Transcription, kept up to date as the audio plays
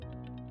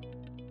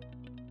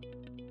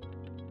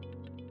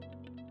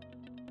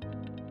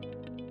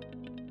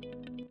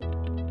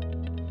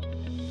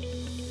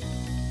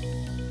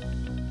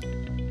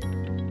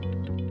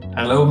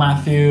Hello,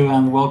 Matthew,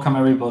 and welcome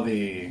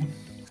everybody.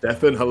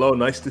 Stefan, hello.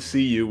 Nice to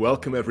see you.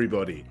 Welcome,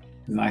 everybody.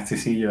 Nice to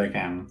see you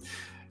again.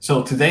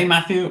 So today,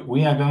 Matthew,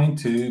 we are going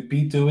to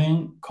be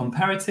doing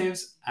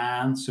comparatives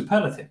and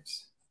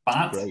superlatives.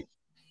 But Great.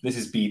 this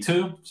is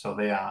B2, so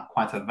they are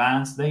quite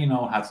advanced. They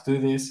know how to do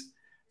this.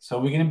 So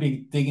we're going to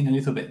be digging a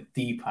little bit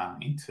deeper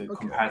into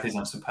Okay. comparatives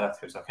and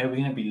superlatives, okay? We're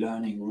going to be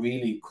learning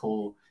really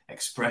cool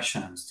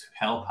expressions to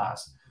help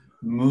us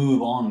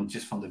move on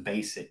just from the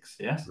basics,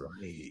 yes?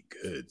 Right.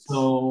 Good.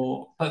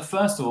 So, but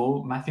first of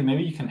all, Matthew,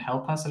 maybe you can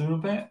help us a little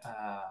bit,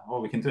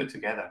 or we can do it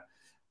together.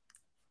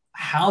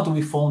 How do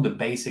we form the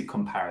basic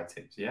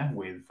comparatives? Yeah,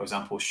 with, for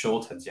example,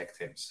 short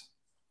adjectives.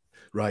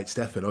 Right,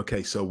 Stefan.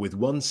 Okay. So with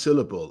one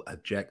syllable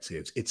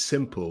adjectives, it's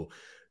simple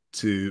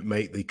to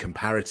make the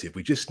comparative.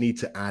 We just need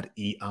to add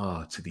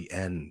ER to the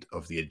end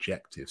of the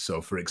adjective.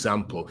 So, for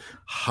example,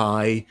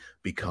 high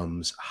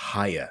becomes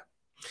higher.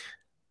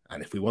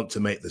 And if we want to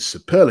make the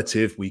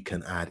superlative, we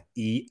can add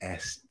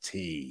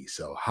EST.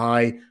 So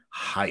high,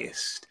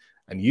 highest.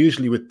 And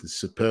usually with the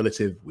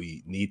superlative,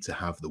 we need to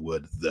have the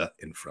word the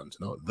in front,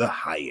 no? The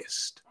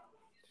highest.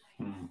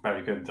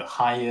 Very good. The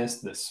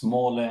highest, the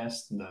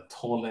smallest, the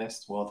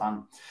tallest. Well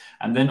done.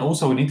 And then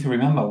also we need to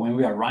remember when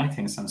we are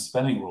writing some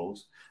spelling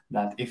rules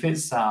that if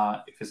it's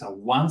a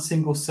one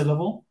single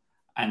syllable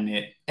and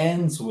it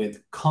ends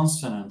with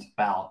consonant,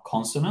 vowel,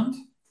 consonant,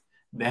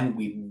 then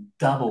we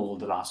double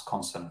the last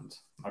consonant.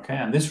 Okay,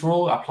 and this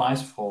rule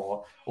applies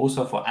for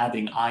also for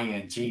adding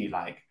ing.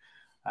 Like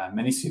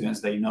many students,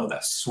 they know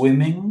that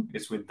swimming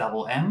is with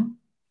double M.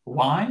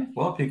 Why?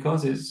 Well,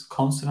 because it's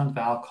consonant,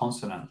 vowel,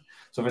 consonant.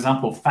 So, for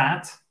example,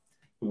 fat,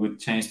 we would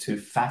change to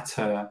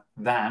fatter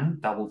than,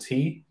 double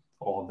T,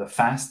 or the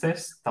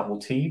fastest, double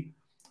T,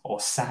 or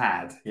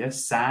sad.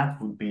 Yes,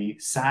 sad would be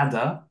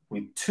sadder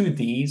with two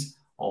Ds,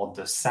 or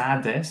the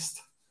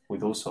saddest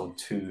with also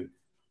two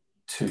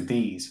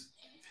Ds.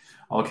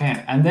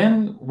 Okay, and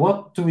then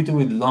what do we do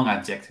with long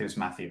adjectives,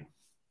 Matthew?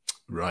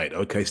 Right.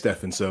 Okay,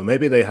 Stefan. So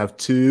maybe they have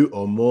two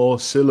or more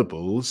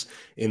syllables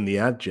in the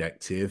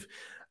adjective.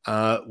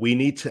 We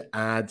need to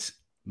add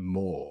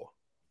more.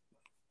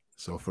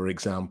 So, for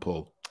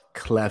example,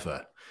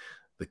 clever,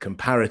 the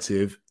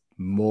comparative,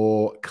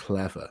 more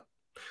clever,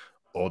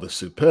 or the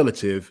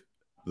superlative,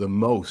 the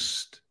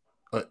most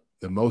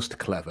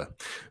clever.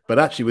 But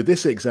actually, with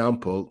this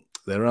example,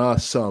 there are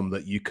some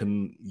that you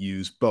can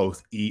use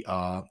both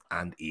ER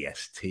and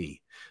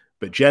EST.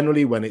 But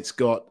generally, when it's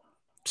got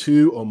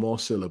two or more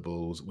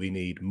syllables, we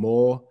need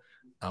more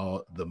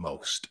or the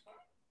most.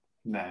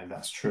 No,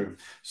 that's true.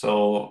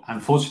 So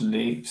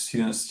unfortunately,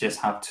 students just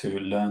have to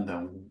learn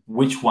them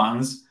which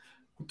ones,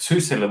 two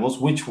syllables,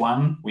 which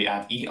one we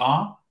add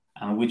ER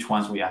and which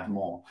ones we add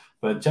more.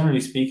 But generally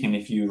speaking,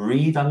 if you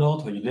read a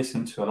lot or you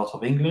listen to a lot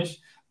of English,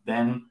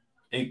 then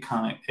it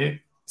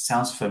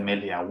sounds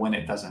familiar when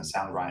it doesn't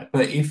sound right.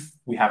 But if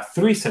we have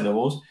three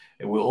syllables,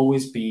 it will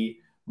always be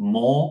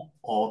more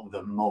or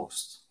the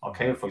most.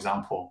 Okay, for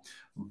example,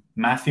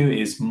 Matthew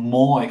is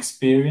more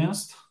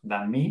experienced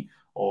than me,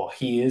 or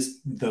he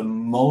is the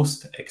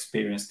most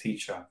experienced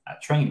teacher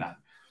at Trainland,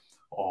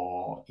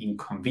 or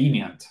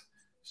inconvenient.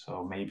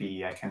 So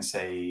maybe I can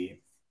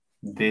say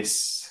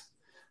this,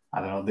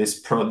 I don't know,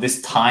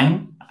 this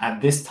time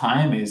at this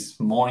time is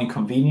more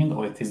inconvenient,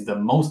 or it is the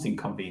most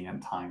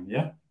inconvenient time.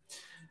 Yeah.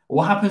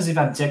 What happens if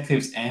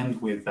adjectives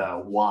end with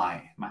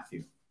Y,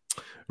 Matthew?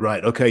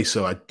 Right. Okay.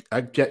 So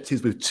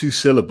adjectives with two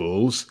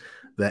syllables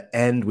that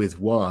end with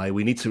Y,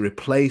 we need to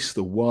replace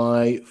the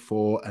Y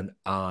for an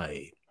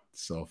I.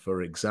 So,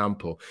 for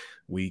example,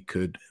 we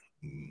could,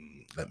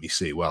 let me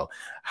see, well,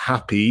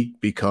 happy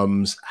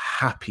becomes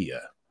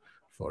happier,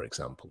 for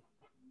example.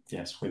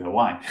 Yes, with a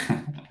Y.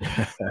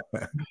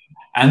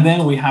 And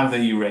then we have the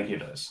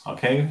irregulars.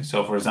 Okay.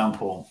 So, for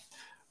example,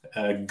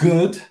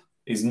 good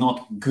is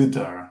not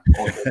gooder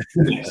or the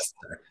goodest.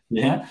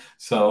 Yeah.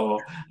 So,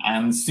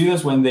 and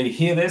students, when they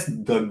hear this,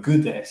 the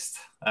goodest,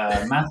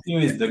 Matthew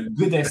is the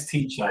goodest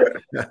teacher.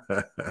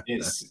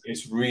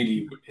 It's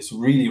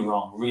really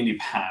wrong, really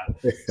bad.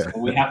 So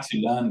we have to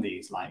learn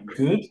these like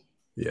good,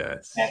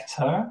 Yes.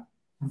 better,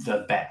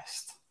 the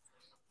best.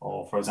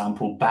 Or for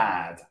example,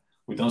 bad.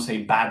 We don't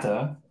say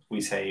badder, we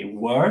say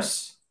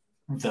worse,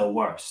 the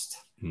worst.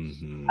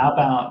 How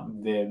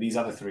about these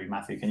other three,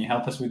 Matthew? Can you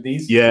help us with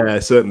these? Yeah,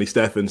 certainly,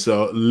 Stefan.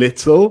 So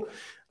little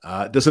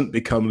doesn't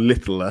become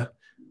littler,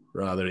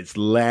 rather it's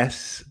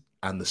less,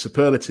 and the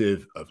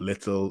superlative of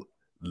little,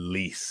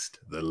 least,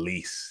 the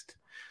least.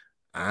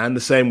 And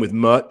the same with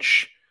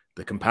much,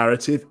 the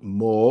comparative,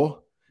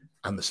 more,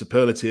 and the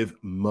superlative,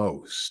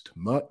 most,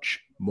 much,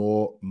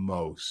 more,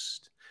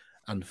 most.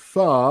 And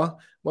far,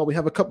 well, we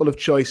have a couple of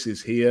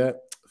choices here.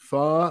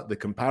 Far, the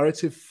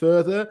comparative,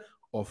 further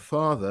or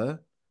farther,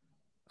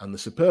 and the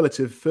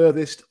superlative,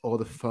 furthest or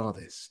the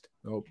farthest.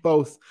 No,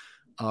 both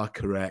are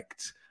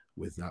correct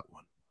with that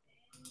one.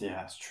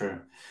 Yeah, that's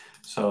true.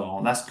 So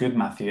that's good,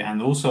 Matthew.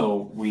 And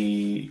also,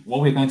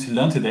 what we're going to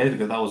learn today,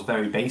 because that was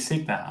very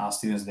basic, that our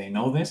students they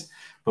know this.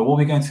 But what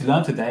we're going to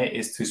learn today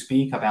is to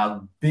speak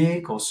about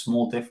big or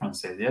small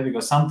differences. Yeah,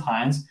 because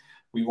sometimes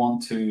we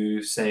want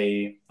to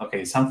say,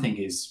 okay, something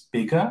is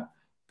bigger,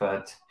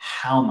 but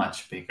how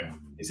much bigger?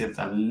 Is it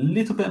a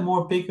little bit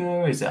more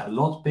bigger? Is it a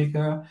lot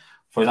bigger?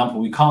 For example,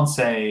 we can't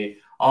say,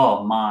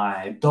 oh,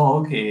 my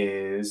dog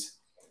is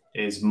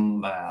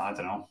I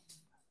don't know,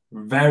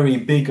 very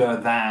bigger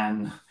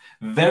than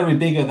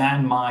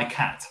my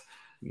cat.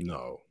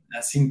 No.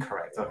 That's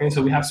incorrect. Okay,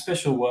 so Oh, we have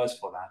special words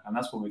for that, and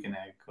that's what we're gonna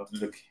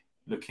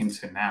look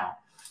into now.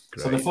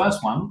 So the great.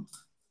 first one,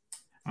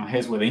 and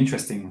here's where the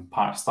interesting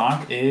part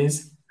starts,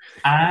 is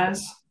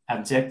as,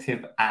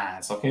 adjective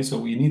as. Okay, so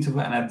we need to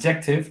put an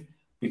adjective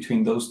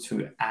between those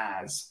two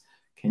as.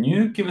 Can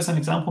you give us an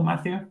example,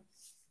 Matthew?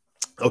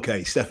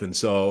 Okay, Stefan.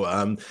 So,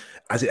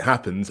 as it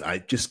happens, I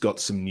just got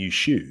some new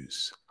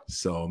shoes.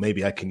 So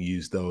maybe I can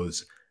use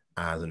those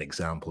as an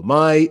example.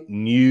 My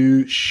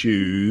new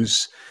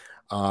shoes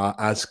are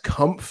as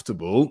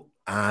comfortable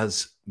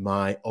as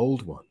my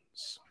old ones.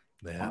 Oh,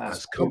 They're that's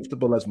as good.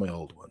 comfortable as my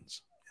old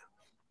ones.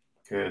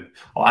 Good.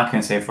 Or I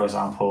can say, for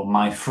example,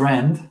 my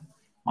friend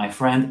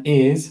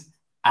is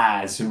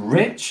as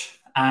rich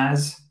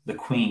as the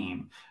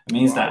queen. It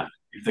means Wow. that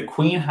if the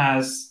queen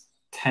has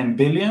 10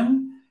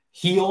 billion,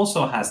 he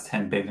also has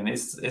 10 billion.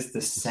 It's the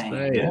The same,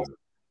 yes? same.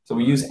 So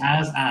we use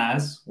Right.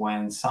 as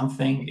when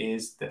something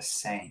is the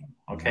same,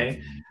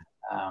 okay?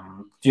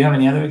 Mhm. Do you have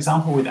any other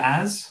example with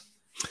as?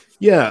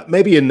 Yeah,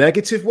 maybe a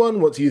negative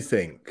one. What do you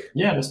think?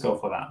 Yeah, let's go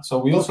for that. So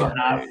we also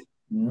have Okay.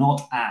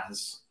 not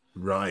as.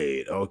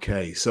 Right.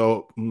 Okay.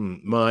 So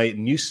my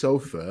new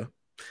sofa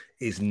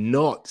is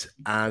not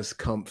as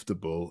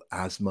comfortable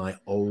as my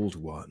old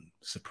one,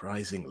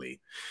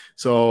 surprisingly.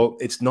 So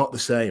it's not the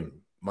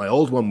same. My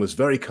old one was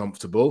very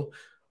comfortable,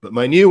 but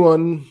my new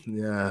one,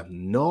 yeah,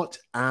 not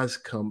as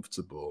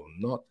comfortable,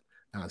 not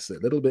as a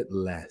little bit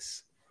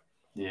less.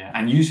 Yeah,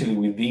 and usually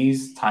with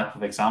these type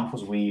of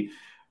examples, we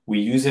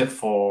use it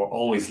for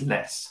always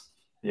less.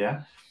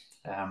 Yeah,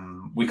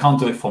 we can't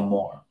do it for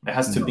more. It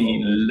has to be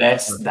No,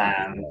 less has to be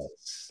than.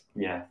 less.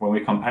 Yeah, when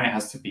we compare, it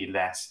has to be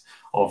less.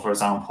 Or for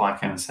example, I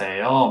can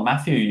say, "Oh,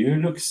 Matthew, you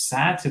look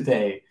sad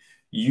today.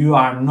 You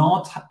are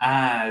not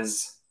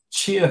as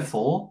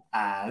cheerful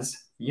as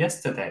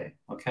yesterday."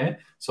 Okay,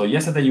 so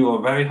yesterday you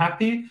were very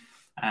happy.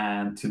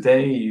 And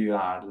today you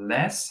are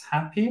less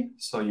happy,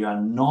 so you are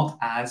not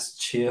as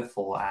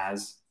cheerful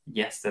as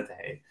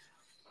yesterday.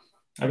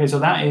 Okay, so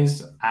that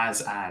is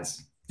as.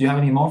 Do you have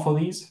any more for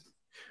these?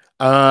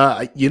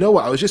 You know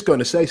what? I was just going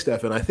to say,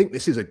 Stefan, I think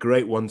this is a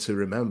great one to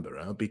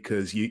remember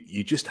because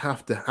you just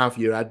have to have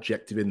your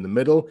adjective in the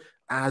middle,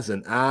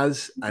 and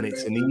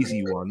it's an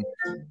easy one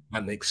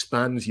and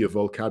expands your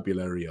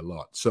vocabulary a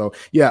lot. So,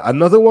 yeah,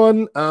 another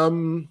one.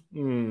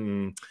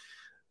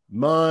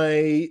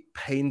 My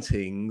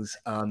paintings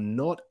are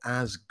not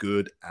as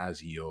good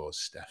as yours,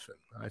 Stefan.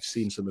 I've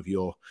seen some of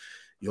your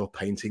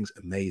paintings,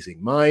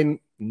 amazing. Mine,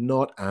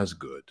 not as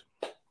good.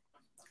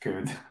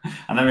 Good.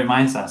 And that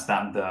reminds us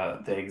that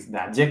the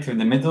adjective in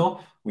the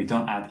middle, we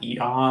don't add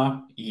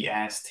er,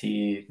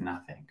 est,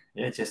 nothing.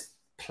 Yeah, just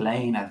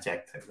plain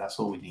adjective. That's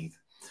all we need.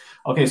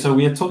 Okay, so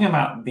we are talking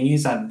about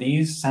these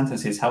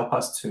sentences help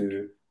us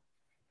to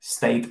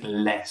state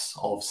less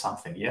of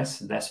something.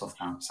 Yes, less of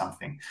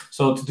something.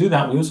 So to do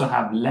that, we also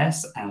have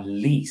less and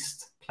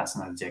least plus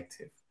an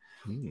adjective.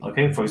 Hmm.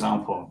 Okay, for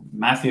example,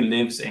 Matthew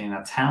lives in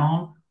a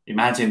town.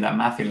 Imagine that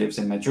Matthew lives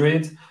in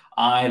Madrid.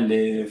 I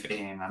live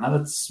in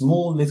another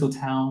small little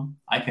town.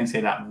 I can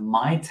say that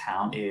my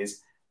town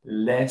is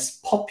less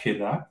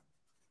popular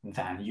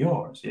than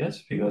yours.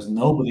 Yes, because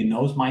nobody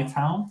knows my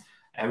town.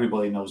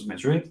 Everybody knows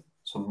Madrid.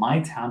 So my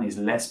town is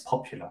less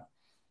popular.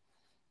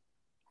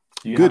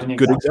 Do you have any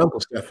Good example? example,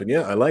 Stefan.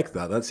 Yeah, I like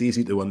that. That's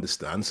easy to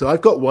understand. So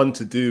I've got one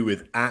to do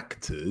with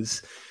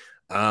actors.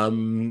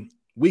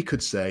 We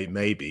could say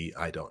maybe,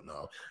 I don't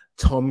know,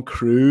 Tom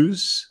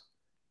Cruise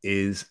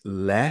is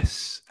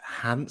less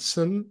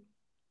handsome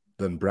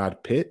than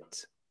Brad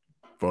Pitt,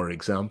 for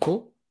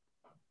example.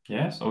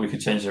 Yes, or we could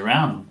change it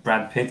around.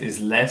 Brad Pitt is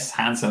less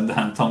handsome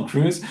than Tom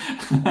Cruise.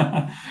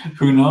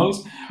 Who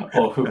knows?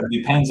 Or who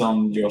depends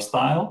on your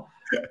style.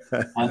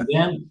 And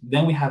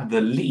then we have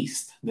the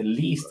least. The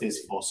least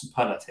is for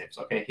superlatives.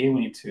 Okay, here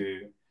we need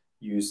to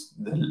use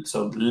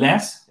so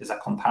less is a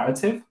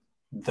comparative.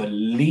 The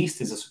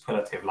least is a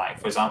superlative. Like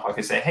for example, I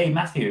could say, "Hey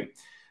Matthew,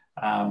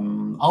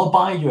 I'll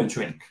buy you a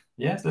drink.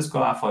 Yes, let's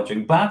go out for a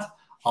drink, but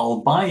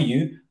I'll buy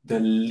you the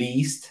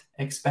least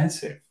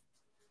expensive.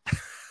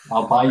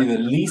 I'll buy you the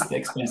least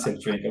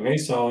expensive drink." Okay,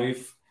 so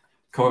if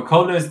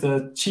Coca-Cola is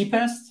the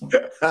cheapest,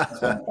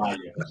 that's what I'll buy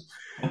you.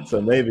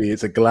 So maybe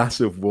it's a glass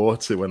of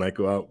water when I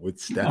go out with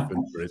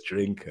Stefan for a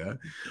drink. Huh?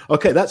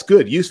 Okay, that's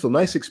good, useful,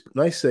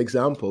 nice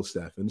example,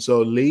 Stefan.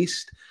 So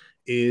least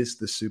is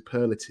the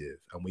superlative,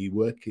 and we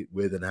work it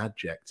with an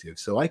adjective.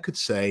 So I could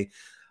say,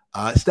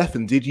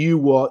 Stefan, did you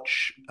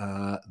watch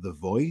The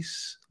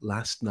Voice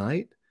last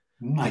night?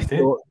 I I did.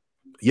 thought,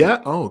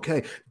 yeah, oh,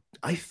 okay.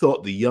 I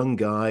thought the young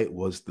guy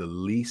was the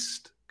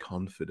least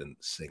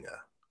confident singer.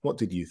 What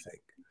did you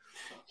think?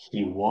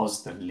 He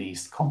was the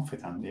least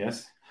confident,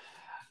 yes.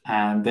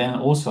 And then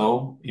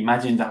also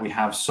imagine that we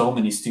have so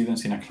many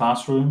students in a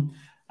classroom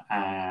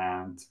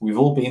And we've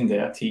all been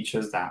there,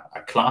 teachers that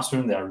a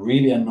classroom, they're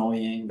really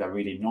annoying, they're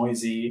really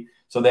noisy.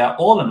 So they are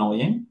all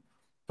annoying,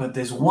 but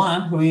there's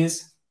one who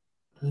is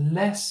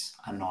less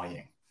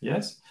annoying.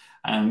 Yes.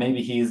 And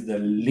maybe he is the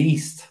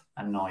least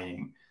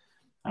annoying.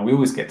 And we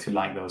always get to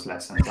like those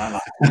lessons. I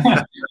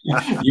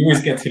like you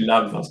always get to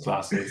love those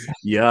classes.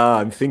 Yeah,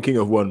 I'm thinking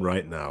of one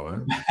right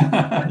now.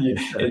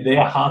 They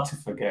are hard to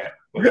forget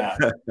without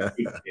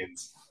good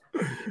kids.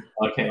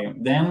 Okay,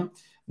 then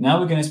now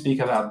we're going to speak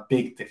about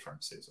big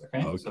differences.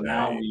 Okay, so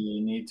now Okay.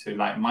 we need to,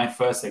 like my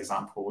first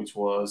example, which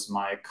was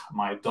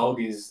my dog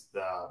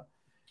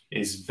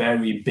is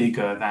very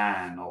bigger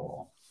than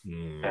or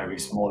very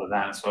smaller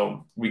than.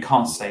 So we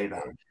can't say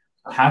that.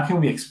 How can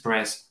we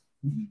express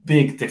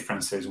big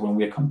differences when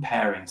we're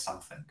comparing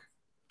something?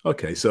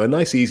 Okay, so a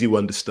nice easy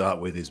one to start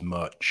with is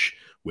much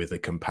with a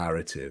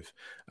comparative.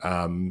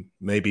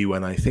 Maybe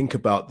when I think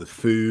about the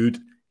food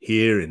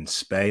here in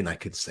Spain, I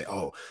could say,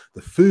 oh,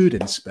 the food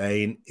in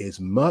Spain is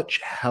much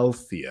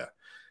healthier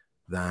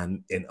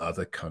than in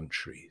other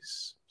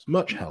countries. It's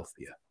much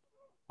healthier.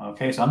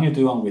 Okay, so I'm going to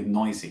do one with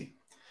noisy.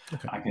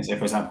 Okay. I can say,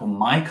 for example,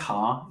 my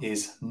car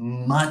is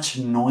much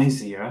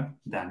noisier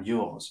than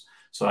yours.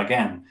 So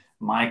again,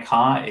 my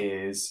car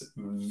is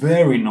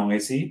very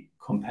noisy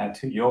compared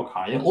to your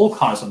car. Yeah, all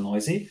cars are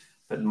noisy,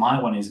 but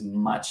my one is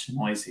much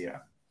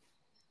noisier.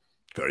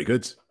 Very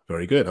good.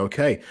 Very good.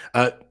 Okay.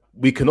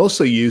 We can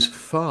also use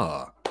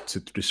far to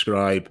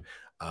describe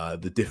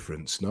the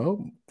difference,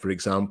 no? For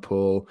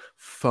example,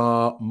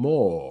 far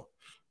more.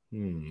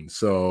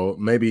 So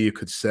maybe you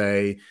could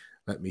say,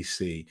 let me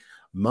see,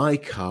 my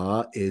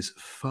car is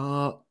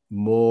far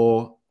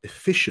more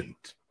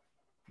efficient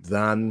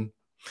than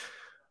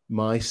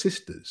my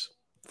sister's,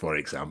 for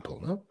example,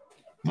 no?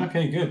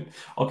 Okay, good.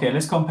 Okay,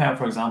 let's compare,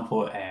 for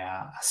example,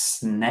 a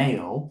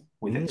snail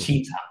with a Mm,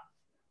 cheetah.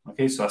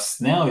 Okay, so a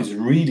snail is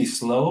really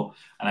slow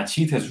and a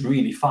cheetah is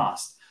really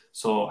fast.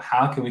 So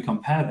how can we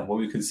compare them? Well,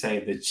 we could say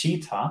the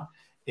cheetah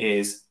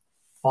is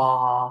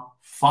far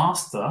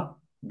faster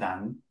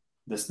than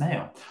the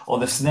snail, or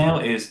the snail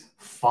is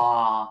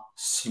far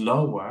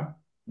slower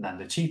than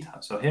the cheetah.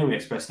 So here we're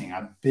expressing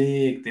a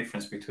big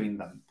difference between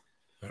them.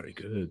 very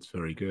good.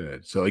 Very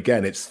good. So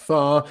again, it's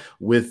far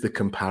with the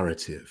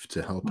comparative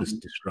to help us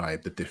Mhm.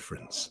 describe the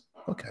difference.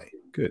 Okay,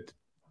 good.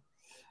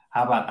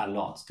 How about a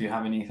lot? Do you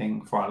have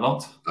anything for a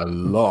lot? A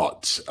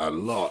lot, a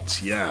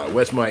lot. Yeah.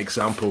 Where's my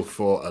example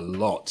for a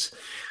lot?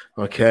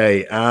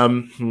 Okay.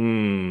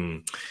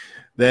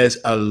 There's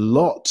a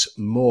lot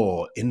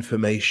more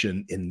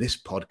information in this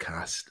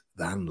podcast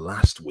than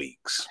last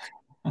week's.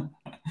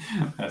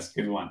 That's a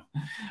good one.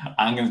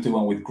 I'm going to do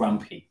one with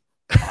grumpy.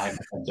 I like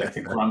the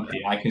subject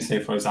grumpy. I can say,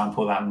 for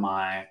example, that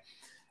my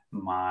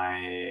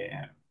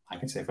I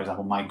can say, for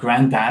example, my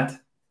granddad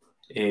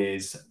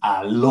is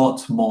a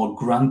lot more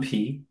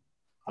grumpy,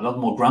 a lot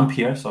more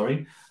grumpier,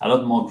 sorry, a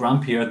lot more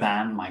grumpier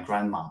than my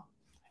grandma.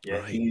 Yeah,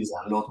 Right. he's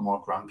a lot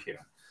more grumpier.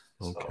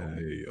 So,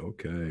 Okay.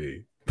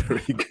 Okay.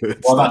 Very good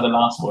what about stuff. the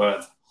last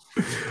word?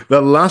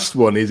 The last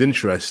one is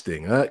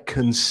interesting,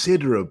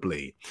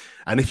 considerably.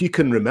 And if you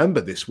can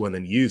remember this one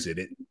and use it,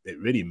 it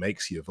really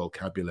makes your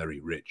vocabulary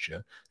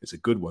richer. It's a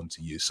good one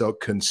to use. So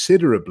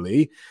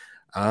considerably,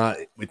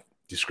 we're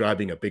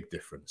describing a big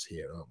difference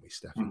here, aren't we,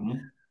 Stefan? Mm-hmm.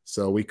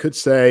 So we could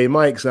say,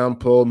 my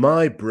example,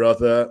 my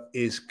brother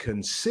is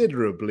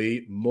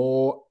considerably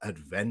more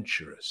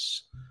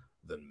adventurous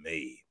than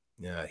me.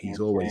 Yeah, he's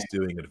Okay, always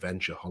doing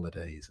adventure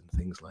holidays and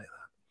things like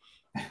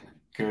that.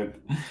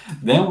 good.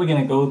 Then we're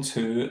going to go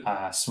to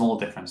small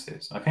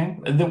differences. Okay.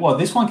 Well,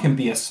 this one can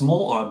be a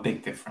small or a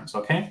big difference.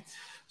 Okay.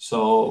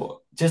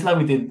 So just like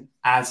we did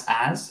as,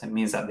 it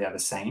means that they are the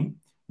same.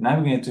 Now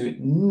we're going to do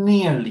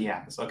nearly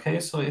as. Okay.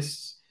 So en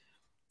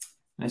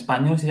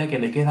español sería que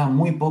le queda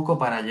muy poco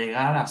para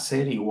llegar a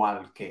ser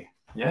igual que.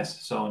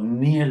 Yes. So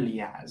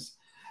nearly as.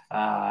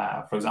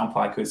 For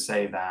example, I could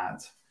say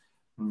that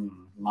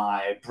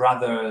my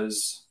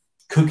brother's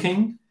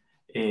cooking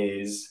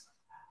is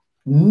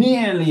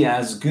nearly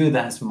as good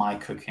as my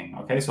cooking.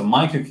 Okay, so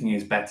my cooking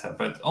is better,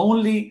 but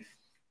only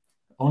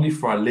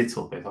for a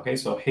little bit. Okay,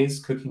 so his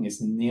cooking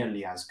is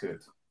nearly as good.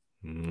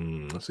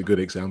 That's a good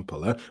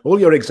example. Huh?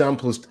 All your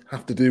examples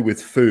have to do with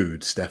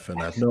food,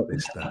 Stefan. I've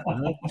noticed that.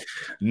 Huh?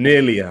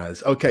 Nearly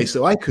as. Okay,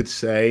 so I could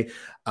say,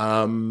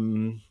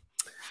 I'm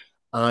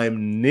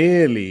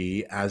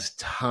nearly as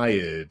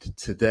tired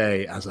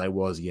today as I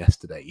was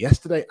yesterday.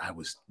 Yesterday, I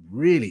was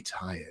really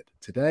tired.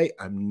 Today,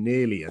 I'm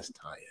nearly as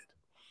tired.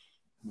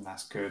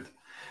 That's good.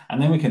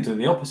 And then we can do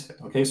the opposite.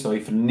 Okay, so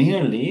if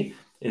nearly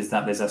is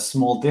that there's a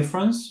small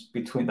difference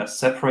between that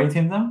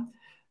separating them,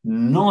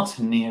 not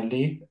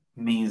nearly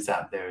means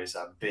that there is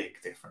a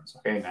big difference.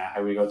 Okay, now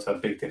how we go to a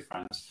big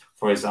difference.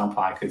 For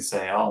example, I could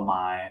say, oh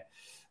I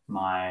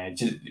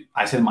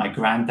said my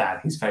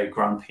granddad, he's very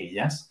grumpy.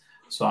 Yes,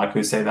 so I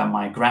could say that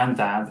my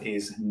granddad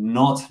is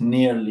not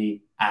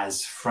nearly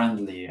as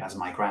friendly as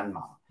my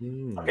grandma.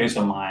 Okay,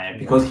 so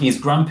because he's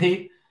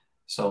grumpy,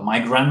 so my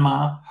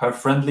grandma, her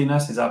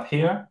friendliness is up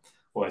here,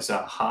 or it's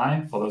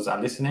high for those that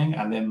are listening.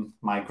 And then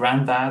my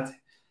granddad,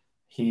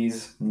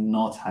 he's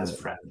not as Yeah.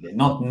 friendly,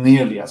 not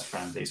nearly as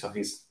friendly. So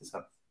it's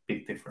a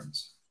big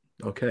difference.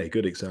 Okay,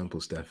 good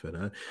example,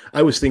 Stefan.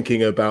 I was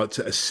thinking about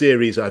a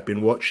series I've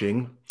been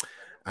watching,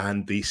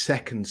 and the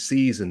second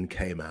season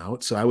came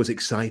out. So I was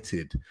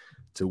excited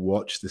to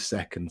watch the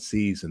second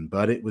season,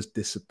 but it was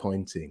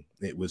disappointing.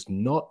 It was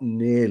not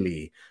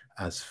nearly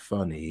as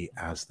funny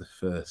as the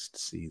first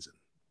season.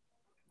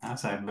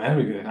 That's a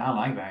very good. I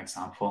like that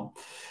example.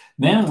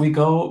 Then we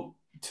go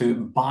to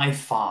by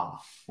far.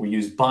 We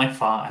use by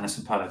far and a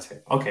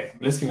superlative. Okay,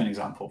 let's give an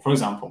example. For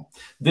example,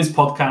 this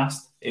podcast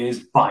is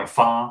by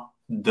far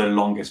the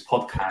longest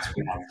podcast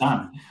we have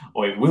done,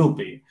 or it will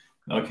be.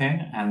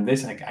 Okay, and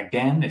this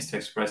again is to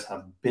express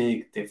a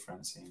big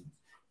difference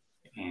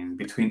in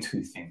between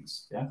two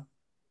things. Yeah.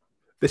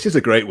 This is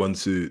a great one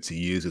to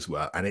use as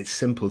well, and it's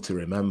simple to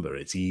remember.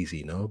 It's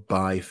easy, no?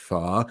 By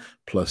far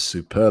plus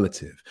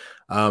superlative.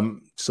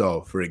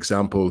 So, for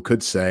example,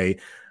 could say,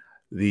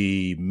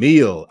 the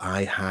meal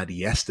I had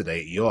yesterday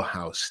at your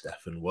house,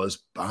 Stefan, was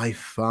by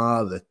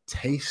far the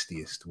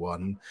tastiest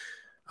one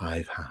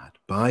I've had.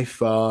 By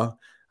far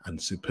and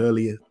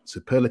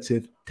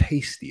superlative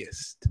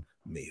tastiest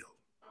meal.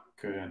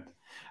 Good.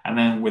 And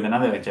then with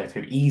another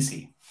adjective,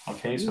 easy.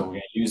 Okay, so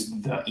we use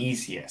the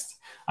easiest.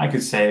 I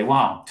could say,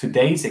 wow,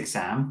 today's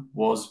exam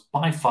was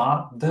by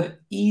far the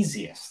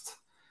easiest.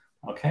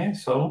 Okay,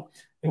 so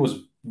it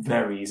was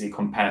very easy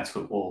compared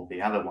to all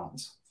the other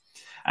ones.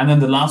 And then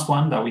the last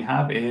one that we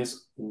have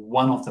is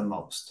one of the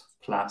most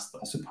plus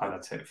a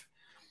superlative.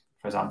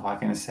 For example, I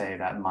can say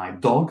that my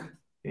dog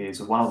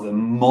is one of the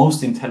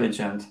most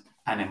intelligent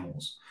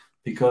animals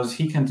because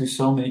he can do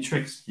so many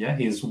tricks. Yeah,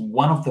 he is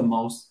one of the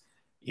most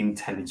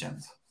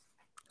intelligent.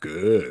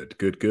 Good,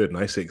 good, good.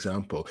 Nice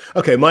example.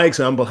 Okay, my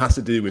example has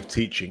to do with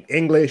teaching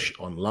English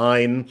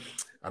online.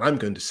 And I'm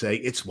going to say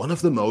it's one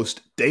of the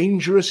most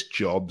dangerous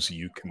jobs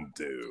you can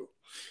do.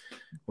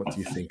 What do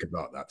you think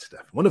about that,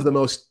 Steph? One of the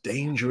most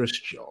dangerous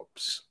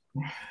jobs.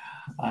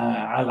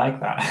 I like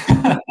that.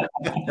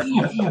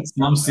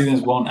 Some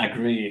students won't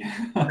agree.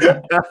 That's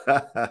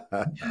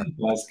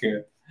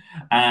good.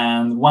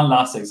 And one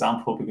last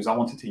example, because I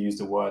wanted to use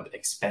the word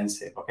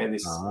expensive. Okay,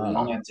 this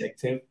long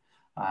adjective.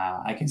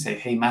 I can say,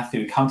 hey,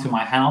 Matthew, come to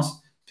my house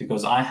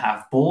because I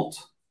have bought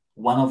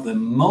one of the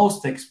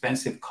most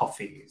expensive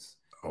coffees.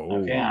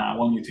 Okay, and I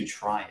want you to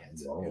try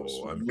it. It was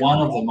one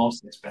of the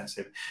most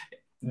expensive.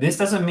 This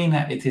doesn't mean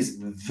that it is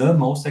the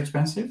most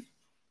expensive,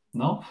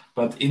 no,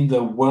 but in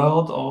the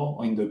world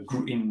or in the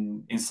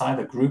inside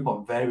a group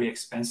of very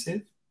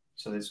expensive,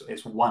 so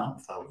it's one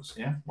of those,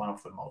 yeah, one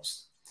of the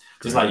most.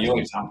 Just like your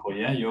example,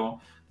 yeah, your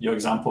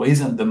example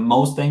isn't the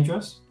most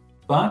dangerous,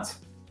 but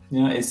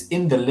it's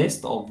in the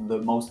list of the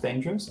most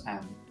dangerous,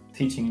 and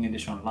teaching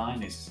English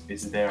online is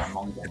there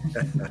among them.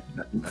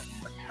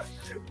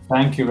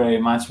 Thank you very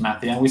much,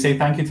 Matthew. And we say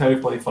thank you to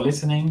everybody for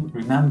listening.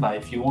 Remember,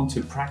 if you want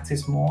to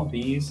practice more of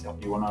these, or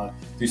you want to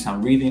do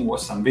some reading,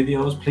 watch some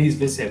videos, please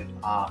visit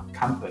our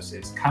campus.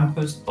 It's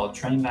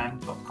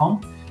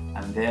campus.trainlang.com.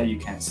 And there you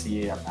can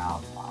see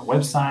about our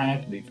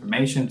website, the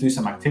information, do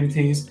some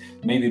activities,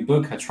 maybe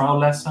book a trial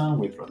lesson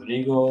with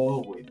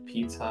Rodrigo, with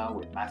Peter,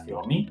 with Matthew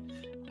or me.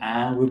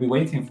 And we'll be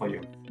waiting for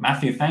you.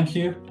 Matthew, thank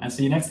you, and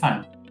see you next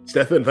time.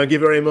 Stefan, thank you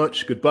very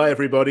much. Goodbye,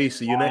 everybody.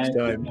 See you next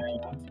time.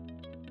 Goodbye.